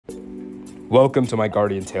Welcome to my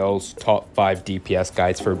Guardian Tales top 5 DPS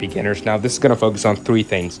guides for beginners. Now this is going to focus on 3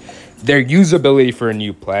 things: their usability for a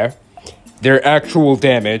new player, their actual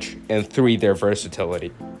damage, and 3, their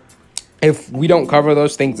versatility. If we don't cover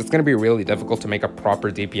those things, it's going to be really difficult to make a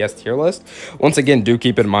proper DPS tier list. Once again, do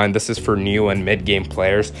keep in mind this is for new and mid-game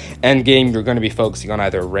players. End game, you're going to be focusing on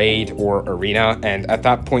either raid or arena, and at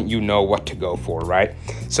that point you know what to go for, right?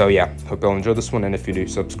 So yeah, hope you'll enjoy this one, and if you do,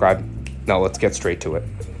 subscribe. Now let's get straight to it.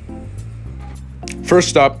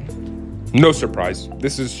 First up, no surprise.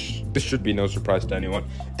 This should be no surprise to anyone.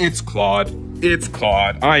 It's Claude. It's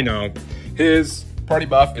Claude. I know. His party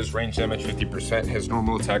buff is range damage 50%. His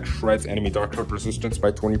normal attack shreds enemy dark type resistance by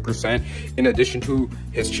 20%. In addition to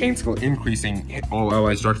his chain skill increasing hit all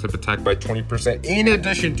allies dark type attack by 20%. In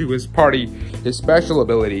addition to his special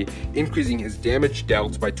ability increasing his damage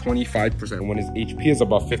dealt by 25% when his HP is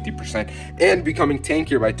above 50%, and becoming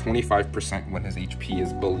tankier by 25% when his HP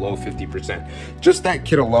is below 50%. Just that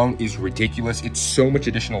kit alone is ridiculous. It's so much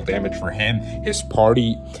additional damage for him, his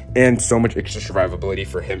party, and so much extra survivability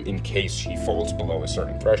for him in case he falls below a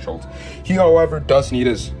certain threshold. He, however, does need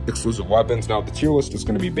his exclusive weapons. Now, the tier list is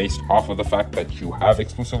going to be based off of the fact that you have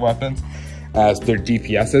exclusive weapons, as they're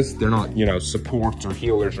DPSs. They're not, supports or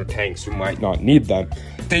healers or tanks who might not need them.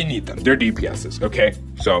 They need them. They're DPSs, okay?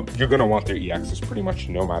 So you're going to want their EXs pretty much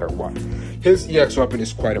no matter what. His EX weapon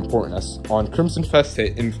is quite important, as on Crimson Fest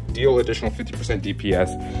hit and deal additional 50%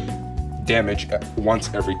 DPS damage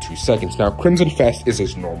once every 2 seconds. Now, Crimson Fest is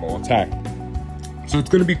his normal attack, so it's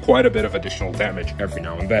going to be quite a bit of additional damage every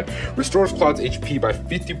now and then. Restores Claude's HP by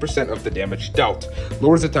 50% of the damage dealt.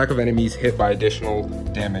 Lowers attack of enemies hit by additional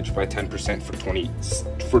damage by 10%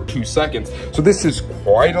 for 2 seconds. So this is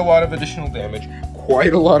quite a lot of additional damage,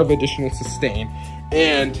 quite a lot of additional sustain,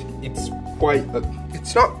 and it's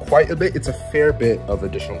not quite a bit, it's a fair bit of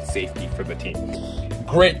additional safety for the team.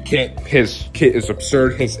 Great kit. His kit is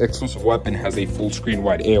absurd. His exclusive weapon has a full screen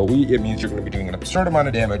wide AoE. It means you're going to be doing an absurd amount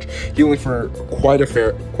of damage, healing for quite a fair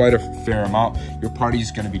amount. Your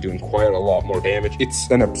party's going to be doing quite a lot more damage.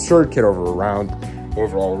 It's an absurd kit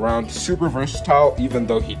overall around. Super versatile, even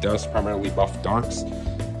though he does primarily buff darks.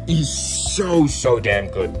 He's so damn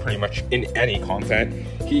good pretty much in any content.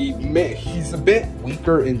 He's a bit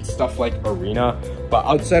weaker in stuff like arena, but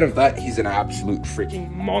outside of that, he's an absolute freaking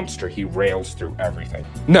monster. He rails through everything.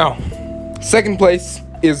 Now, second place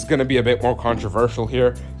is going to be a bit more controversial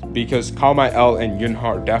here, because Kalma L and Yunha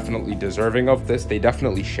are definitely deserving of this. They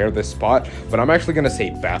definitely share this spot, but I'm actually going to say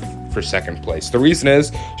Beth for second place. The reason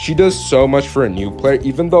is she does so much for a new player,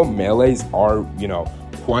 even though melees are,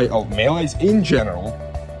 melees in general,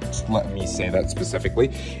 let me say that specifically,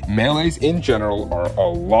 melees in general are a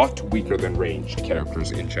lot weaker than ranged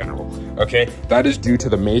characters in general, okay? That is due to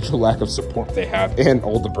the major lack of support they have and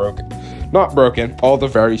all the all the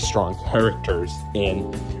very strong characters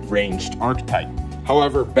in ranged archetype.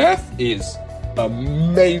 However, Beth is a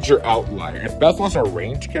major outlier. If Beth was a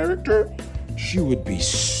ranged character, she would be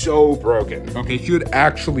so broken, okay? She would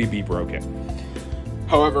actually be broken.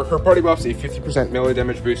 However, her party buff's a 50% melee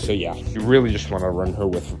damage boost, so yeah, you really just want to run her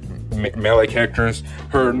with melee characters.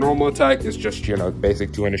 Her normal attack is just,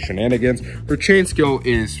 basic 200 shenanigans. Her chain skill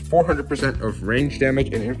is 400% of range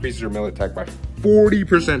damage and increases her melee attack by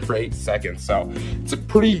 40% for 8 seconds, so it's a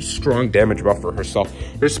pretty strong damage buff for herself.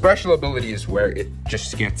 Her special ability is where it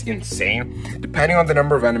just gets insane. Depending on the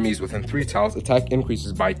number of enemies within 3 tiles, attack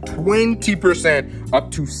increases by 20% up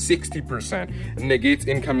to 60%, and negates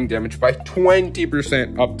incoming damage by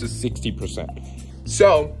 20% up to 60%.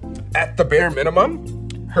 So, at the bare minimum,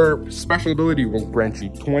 her special ability will grant you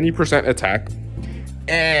 20% attack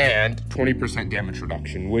and 20% damage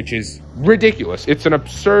reduction, which is ridiculous. It's an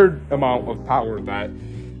absurd amount of power that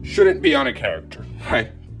shouldn't be on a character,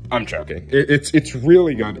 right? I'm joking. It's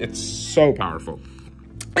really good. It's so powerful.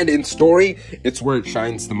 And in story, it's where it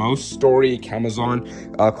shines the most. Story,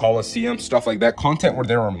 Camazon, Coliseum, stuff like that. Content where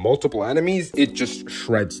there are multiple enemies, it just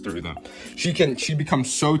shreds through them. She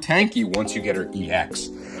becomes so tanky once you get her EX.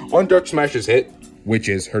 On Dark Smash's hit, which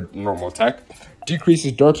is her normal attack,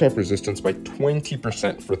 decreases dark type resistance by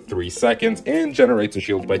 20% for 3 seconds and generates a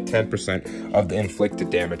shield by 10% of the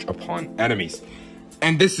inflicted damage upon enemies.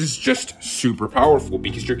 And this is just super powerful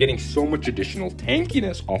because you're getting so much additional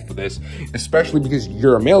tankiness off of this, especially because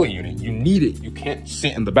you're a melee unit. You need it. You can't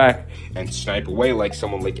sit in the back and snipe away like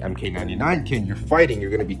someone like MK99 can. You're fighting. You're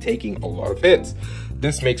going to be taking a lot of hits.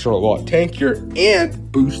 This makes her a lot tankier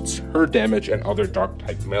and boosts her damage and other dark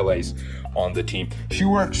type melees on the team.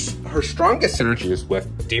 Her strongest synergy is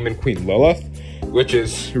with Demon Queen Lilith, which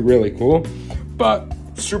is really cool, but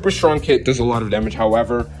super strong kit, does a lot of damage.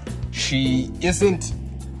 However, she isn't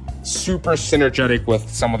super synergetic with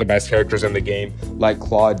some of the best characters in the game, like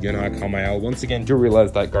Claude, Yuna, Kamael. Once again, do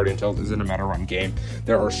realize that Guardian Tales isn't a meta run game.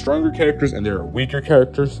 There are stronger characters and there are weaker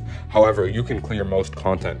characters. However, you can clear most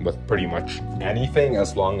content with pretty much anything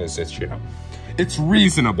as long as it's, you know, it's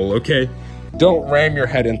reasonable, okay? Don't ram your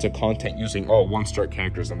head into content using, oh, 1-star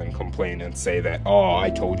characters and then complain and say that, oh, I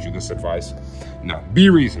told you this advice. No, be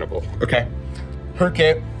reasonable, okay? Her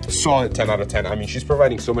kit, solid 10 out of 10. I mean, she's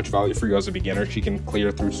providing so much value for you as a beginner. She can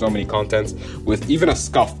clear through so many contents with even a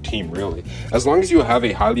scuffed team, really. As long as you have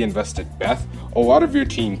a highly invested Beth, a lot of your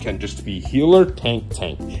team can just be healer, tank,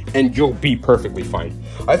 and you'll be perfectly fine.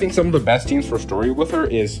 I think some of the best teams for story with her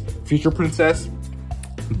is Future Princess,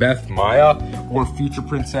 Beth, Maya, or Future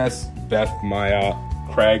Princess, Beth, Maya,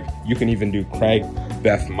 Craig. You can even do Craig,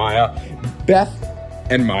 Beth, Maya. Beth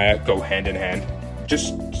and Maya go hand in hand.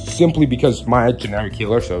 Just simply because Maya generic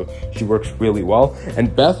healer, so she works really well.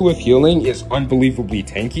 And Beth with healing is unbelievably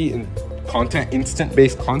tanky in content,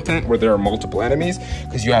 instant-based content where there are multiple enemies,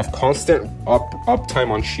 because you have constant uptime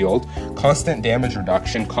on shield, constant damage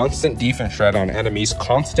reduction, constant defense shred on enemies,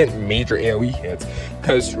 constant major AoE hits.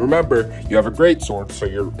 Because remember, you have a great sword, so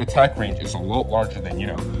your attack range is a lot larger than, you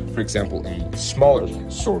know, for example, a smaller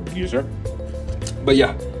sword user. But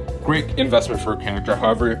yeah, great investment for a character.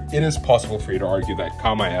 However, it is possible for you to argue that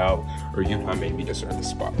Kamael or Yunha maybe deserve the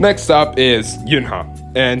spot. Next up is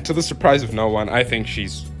Yunha, and to the surprise of no one, I think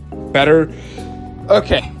she's better.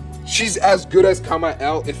 Okay, she's as good as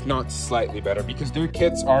Kamael, if not slightly better, because their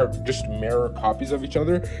kits are just mirror copies of each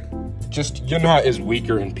other. Just Yunha is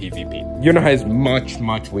weaker in PvP. Yunha is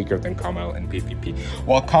much weaker than Kamael in PvP.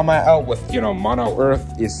 While Kamael with, you know, Mono Earth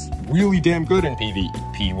is really damn good in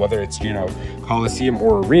PvP, whether it's, you know, Coliseum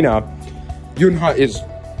or Arena, Yunha is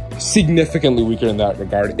significantly weaker in that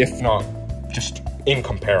regard, if not just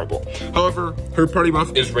incomparable. However, her party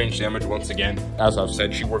buff is range damage once again. As I've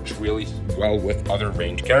said, she works really well with other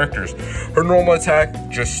ranged characters. Her normal attack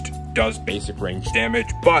just does basic range damage,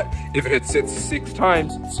 but if it hits 6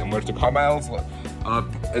 times, similar to Kamael's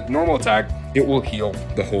normal attack, it will heal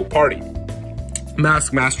the whole party.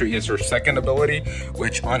 Mask Mastery is her second ability,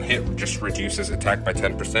 which on hit just reduces attack by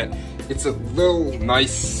 10%. It's a little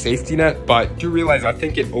nice safety net, but do realize I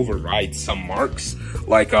think it overrides some marks,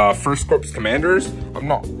 like First Corps Commanders. I'm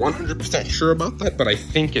not 100% sure about that, but I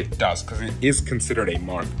think it does, because it is considered a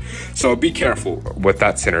mark. So be careful with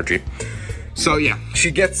that synergy. So yeah,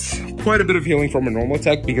 she gets quite a bit of healing from her normal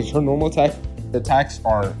attack, because her normal attacks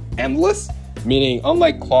are endless. Meaning,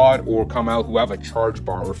 unlike Claude or Kamael who have a charge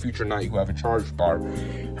bar, or Future Knight who have a charge bar,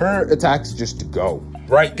 her attacks just go,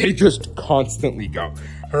 right? They just constantly go.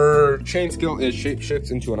 Her chain skill is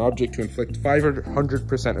shapeshifts into an object to inflict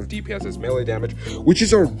 500% of DPS as melee damage, which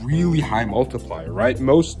is a really high multiplier, right?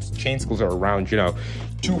 Most chain skills are around, you know,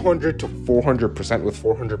 200 to 400%, with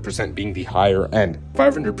 400% being the higher end.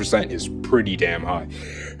 500% is pretty damn high.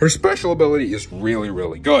 Her special ability is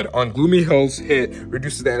really good. On Gloomy Hills, hit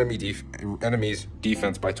reduces the enemy's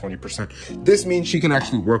defense by 20%. This means she can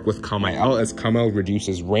actually work with Kamael, as Kamael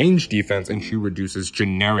reduces range defense and she reduces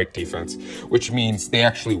generic defense, which means they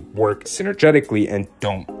actually work synergetically and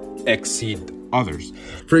don't exceed others.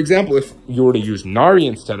 For example, if you were to use Nari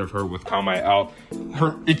instead of her with Kamael,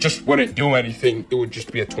 it just wouldn't do anything. It would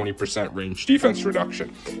just be a 20% range defense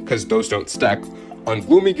reduction, because those don't stack. On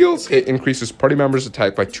Gloomy Guilds, hit increases party members'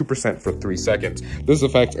 attack by 2% for 3 seconds. This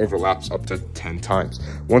effect overlaps up to 10 times.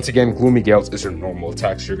 Once again, Gloomy Guilds is her normal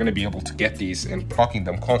attack, so you're going to be able to get these and proccing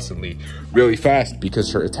them constantly really fast,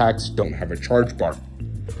 because her attacks don't have a charge bar.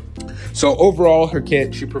 So overall, her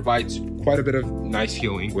kit, she provides quite a bit of nice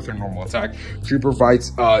healing with her normal attack. She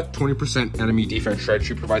provides 20% enemy defense shred.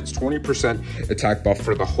 She provides 20% attack buff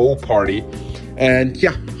for the whole party. And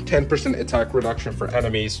yeah, 10% attack reduction for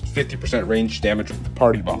enemies, 50% range damage with the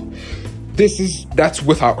party buff. That's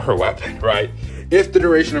without her weapon, right? If the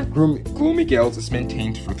duration of Gloomy Gales is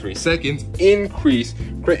maintained for 3 seconds, increase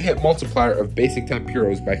crit hit multiplier of basic type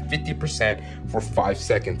heroes by 50% for 5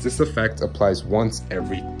 seconds. This effect applies once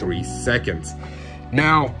every 3 seconds.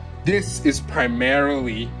 Now, this is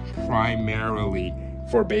primarily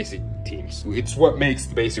for basic teams. It's what makes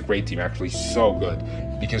the basic raid team actually so good,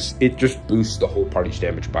 because it just boosts the whole party's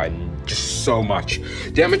damage by just so much.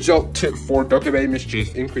 Damage dealt for Dokkaebi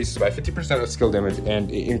Mischief increases by 50% of skill damage,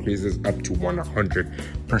 and it increases up to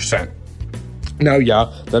 100%. Now,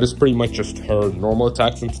 yeah, that is pretty much just her normal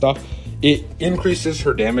attacks and stuff. It increases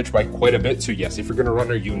her damage by quite a bit, so yes, if you're gonna run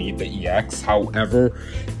her, you need the EX. However,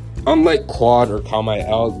 unlike Claude or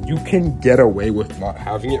Kamael, you can get away with not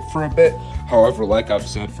having it for a bit. However, like I've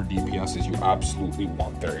said, for DPSs, you absolutely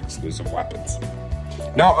want their exclusive weapons.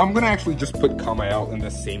 Now, I'm going to actually just put Kamael in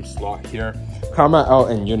the same slot here. Kama-El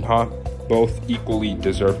and Yunha both equally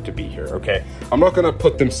deserve to be here, okay? I'm not gonna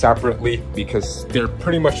put them separately because they're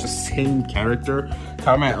pretty much the same character.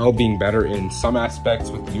 Kama-El being better in some aspects,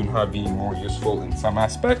 with Yunha being more useful in some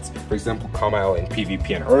aspects. For example, Kama-El in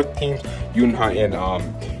PvP and Earth teams, Yunha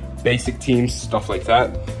in basic teams, stuff like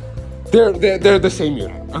that. They're the same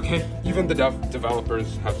unit, okay? Even the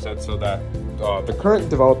developers have said so, that the current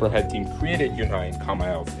developer head team created Yunha in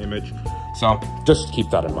Kama-El's image. So just keep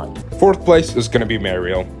that in mind. 4th place is going to be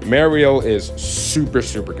Mariel. Mariel is super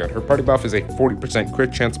good. Her party buff is a 40%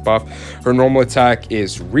 crit chance buff. Her normal attack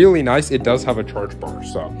is really nice. It does have a charge bar,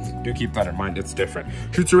 so do keep that in mind. It's different.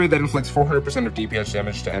 Shoots a ray that inflicts 400% of DPS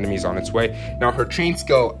damage to enemies on its way. Now her chain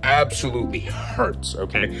skill absolutely hurts,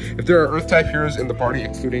 okay? If there are earth type heroes in the party,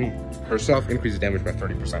 excluding herself, increases damage by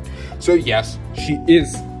 30%. So yes, she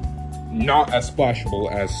is not as splashable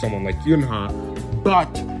as someone like Yunha, but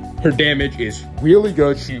her damage is really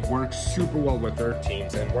good. She works super well with her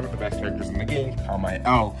teams, and one of the best characters in the game,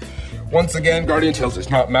 Kama-El. Once again, Guardian Tales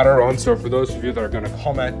does not matter on, so for those of you that are going to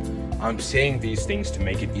comment, I'm saying these things to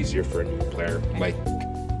make it easier for a new player, like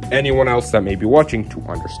anyone else that may be watching, to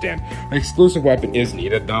understand. An exclusive weapon is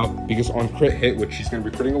needed though, because on crit hit, which she's going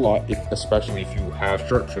to be critting a lot, especially if you have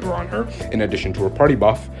Sharpshooter on her, in addition to her party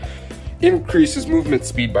buff, increases movement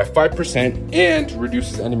speed by 5% and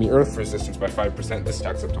reduces enemy earth resistance by 5%. This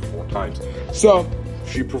stacks up to 4 times. So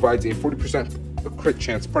she provides a 40% crit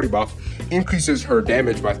chance party buff, increases her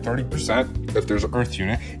damage by 30% if there's an earth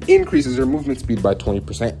unit, increases her movement speed by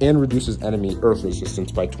 20%, and reduces enemy earth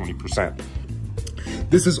resistance by 20%.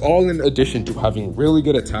 This is all in addition to having really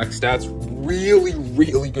good attack stats,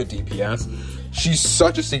 really good DPS. She's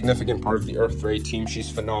such a significant part of the Earth Raid team. She's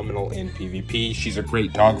phenomenal in PvP. She's a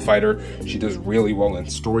great dogfighter. She does really well in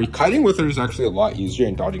story. Kiting with her is actually a lot easier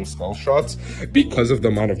in dodging skull shots because of the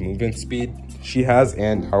amount of movement speed she has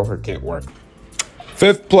and how her kit works.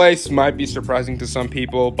 5th place might be surprising to some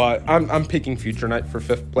people, but I'm picking Future Knight for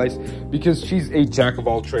 5th place because she's a jack of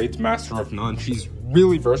all trades, master of none. She's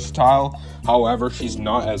really versatile. However, she's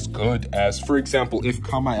not as good as, for example, if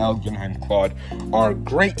Kama-El, Yunha, and Claude are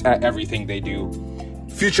great at everything they do,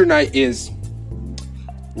 Future Knight is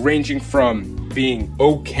ranging from being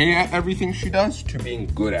okay at everything she does to being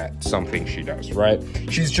good at something she does, right?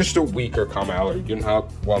 She's just a weaker Kama-El or Yunha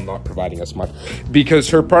while not providing as much because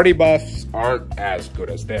her party buffs aren't as good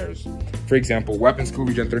as theirs. For example, weapon skill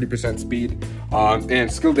regen 30% speed and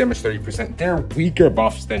skill damage 30%. They're weaker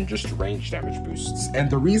buffs than just range damage boosts. And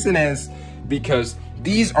the reason is because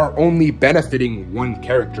these are only benefiting one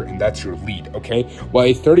character, and that's your lead, okay? While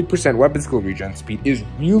a 30% weapon skill regen speed is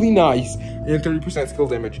really nice, and 30% skill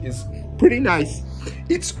damage is pretty nice,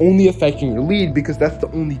 it's only affecting your lead because that's the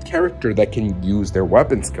only character that can use their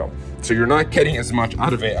weapon skill. So you're not getting as much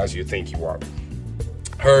out of it as you think you are.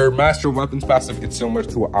 Her Master of Weapons passive is similar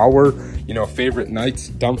to our, favorite Knight's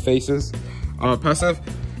Dumb Faces passive.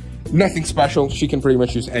 Nothing special. She can pretty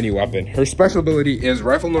much use any weapon. Her special ability is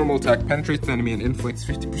Rifle Normal Attack, penetrates the enemy and inflicts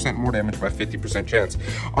 50% more damage by 50% chance.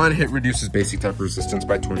 On hit, reduces basic type resistance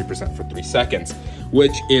by 20% for 3 seconds,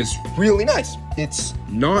 which is really nice. It's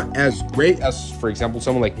not as great as, for example,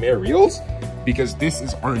 someone like Mariel's, because this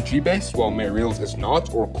is RNG based, while Mariel's is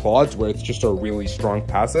not, or Claude's, where it's just a really strong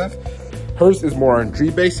passive. Hers is more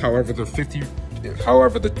RNG based. However,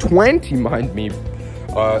 the 20, mind me,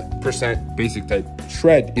 percent basic type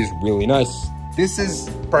shred is really nice. This is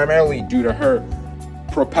primarily due to her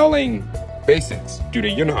propelling basics due to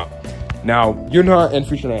Yunha. Now, Yunha and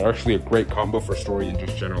Future Knight are actually a great combo for story and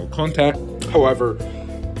just general content. However,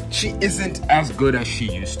 she isn't as good as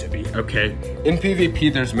she used to be, okay? In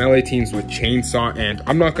PvP, there's melee teams with Chainsaw, and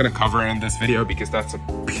I'm not going to cover it in this video because that's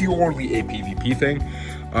purely a PvP thing.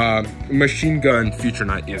 Machine Gun Future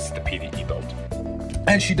Knight is the PvE build.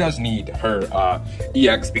 And she does need her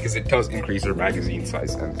EX because it does increase her magazine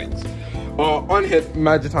size and things. On hit,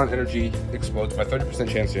 Magiton Energy explodes by 30%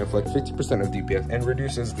 chance to inflict 50% of DPS and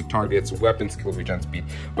reduces the target's weapon skill regen speed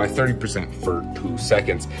by 30% for 2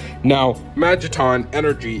 seconds. Now, Magiton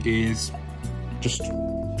Energy is just...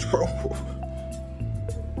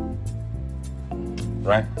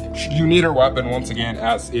 right? You need her weapon once again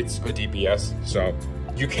as it's a DPS, so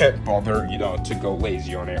you can't bother, to go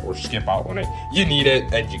lazy on it or skip out on it. You need it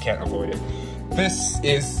and you can't avoid it. This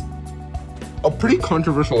is a pretty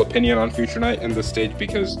controversial opinion on Future Knight in this stage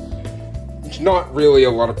because not really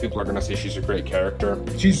a lot of people are going to say she's a great character.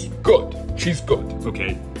 She's good. She's good,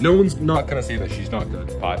 okay? No one's not going to say that she's not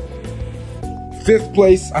good, but 5th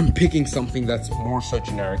place, I'm picking something that's more so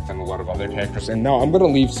generic than a lot of other characters. And now I'm going to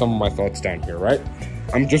leave some of my thoughts down here, right?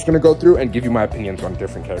 I'm just going to go through and give you my opinions on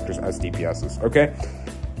different characters as DPSs, okay?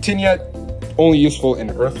 Tinyet, only useful in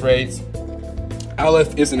Earth Raids.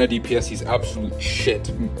 Aleph isn't a DPS, he's absolute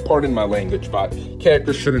shit. Pardon my language, but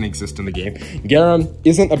characters shouldn't exist in the game. Garam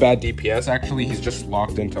isn't a bad DPS, actually, he's just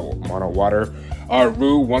locked into mono water.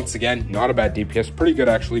 Rue, once again, not a bad DPS, pretty good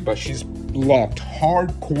actually, but she's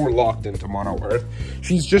hardcore locked into mono earth.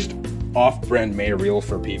 She's just off-brand Mayriel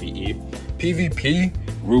for PvE. PvP,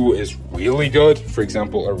 Rue is really good, for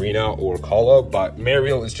example, Arena or Kala, but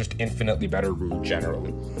Mayriel is just infinitely better Rue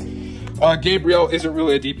generally. Gabrielle isn't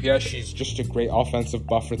really a DPS, she's just a great offensive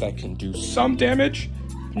buffer that can do some damage.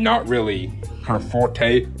 Not really her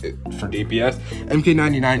forte for DPS.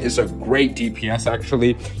 MK99 is a great DPS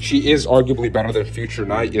actually. She is arguably better than Future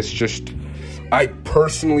Knight. It's just, I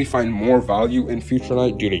personally find more value in Future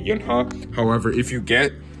Knight due to Yunha. However, if you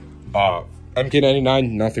get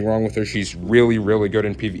MK99, nothing wrong with her. She's really, really good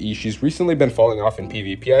in PvE. She's recently been falling off in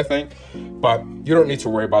PvP, I think, but you don't need to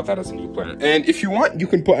worry about that as a new player. And if you want, you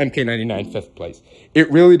can put MK99 5th place.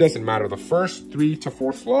 It really doesn't matter. The first 3 to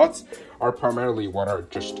 4 slots are primarily what are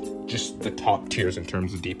just the top tiers in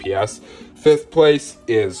terms of DPS. 5th place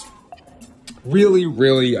is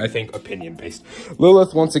really, I think, opinion-based.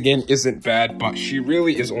 Lilith, once again, isn't bad, but she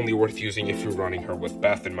really is only worth using if you're running her with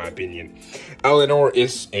Beth, in my opinion. Eleanor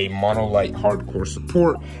is a monolite hardcore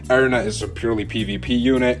support. Erina is a purely PvP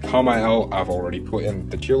unit. Kamael, I've already put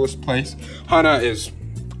in the tier list place. Hana is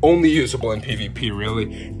only usable in PvP,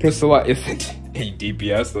 really. Priscilla isn't a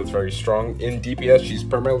DPS that's very strong in DPS. She's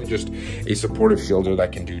primarily just a supportive shielder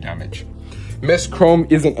that can do damage. Miss Chrome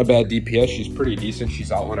isn't a bad DPS, she's pretty decent,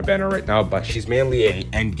 she's out on a banner right now, but she's mainly a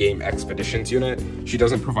endgame expeditions unit. She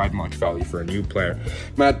doesn't provide much value for a new player.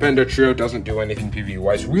 Matt Bender Trio doesn't do anything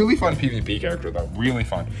PvE-wise. Really fun PvP character though, really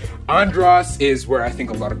fun. Andras is where I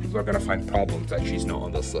think a lot of people are going to find problems that she's not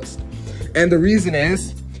on this list. And the reason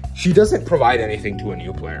is, she doesn't provide anything to a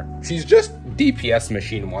new player. She's just DPS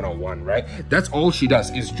machine 101, right? That's all she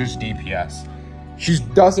does, is just DPS. She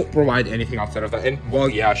doesn't provide anything outside of that. And, well,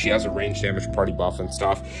 yeah, she has a range damage party buff and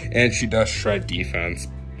stuff. And she does shred defense.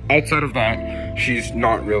 Outside of that, she's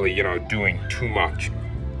not really, you know, doing too much.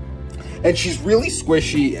 And she's really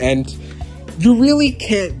squishy, and you really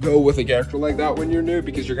can't go with a character like that when you're new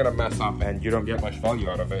because you're going to mess up and you don't get much value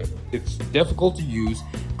out of it. It's difficult to use,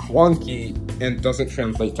 clunky, and doesn't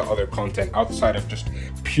translate to other content outside of just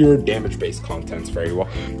pure damage-based contents very well.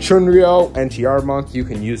 Chunryo and TR Monk, you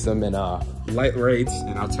can use them in light raids,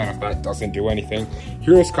 and outside of that, doesn't do anything.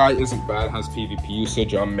 Hero Sky isn't bad, has PvP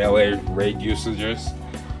usage on melee raid usages.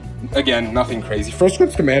 Again, nothing crazy. First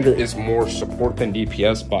Scripts Commander is more support than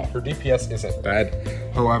DPS, but her DPS isn't bad.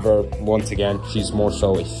 However, once again, she's more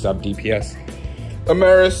so a sub-DPS.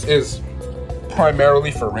 Amaris is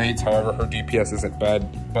primarily for raids, however, her DPS isn't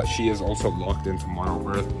bad, but she is also locked into Mono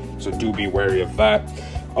Earth, so do be wary of that.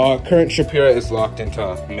 Current Shapira is locked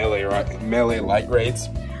into melee light raids,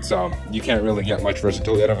 so you can't really get much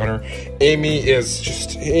versatility out of her. Amy is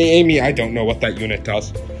just... Amy, I don't know what that unit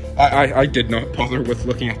does. I did not bother with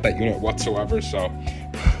looking at that unit whatsoever, so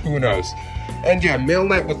who knows. And yeah, Male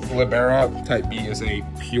Knight with Libera, type B is a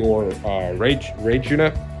pure rage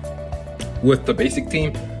unit with the basic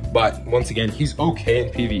team, but once again, he's okay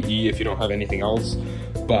in PvE if you don't have anything else,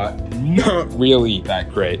 but not really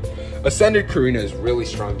that great. Ascended Karina is really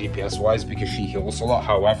strong DPS wise because she heals a lot.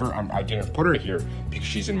 However, I didn't put her here because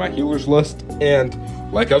she's in my healers list, and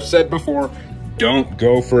like I've said before, don't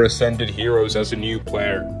go for Ascended heroes as a new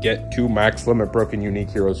player. Get 2 max limit broken unique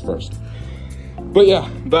heroes first. But yeah,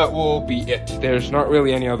 that will be it. There's not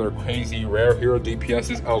really any other crazy rare hero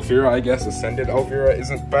DPSs. Elvira, I guess Ascended Elvira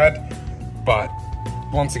isn't bad, but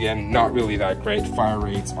once again, not really that great. Fire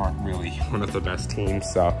rates aren't really one of the best teams,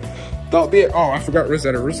 so that'll be it. Oh, I forgot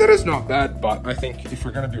Rosetta. Rosetta's not bad, but I think if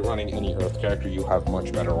you're going to be running any Earth character, you have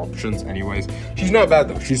much better options anyways. She's not bad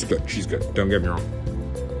though. She's good. She's good. Don't get me wrong.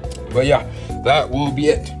 But yeah, that will be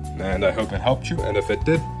it. And I hope it helped you. And if it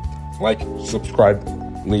did, like, subscribe,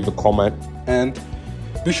 leave a comment, and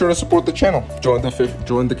be sure to support the channel. Join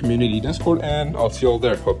the community Discord, and I'll see you all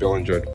there. Hope you all enjoyed.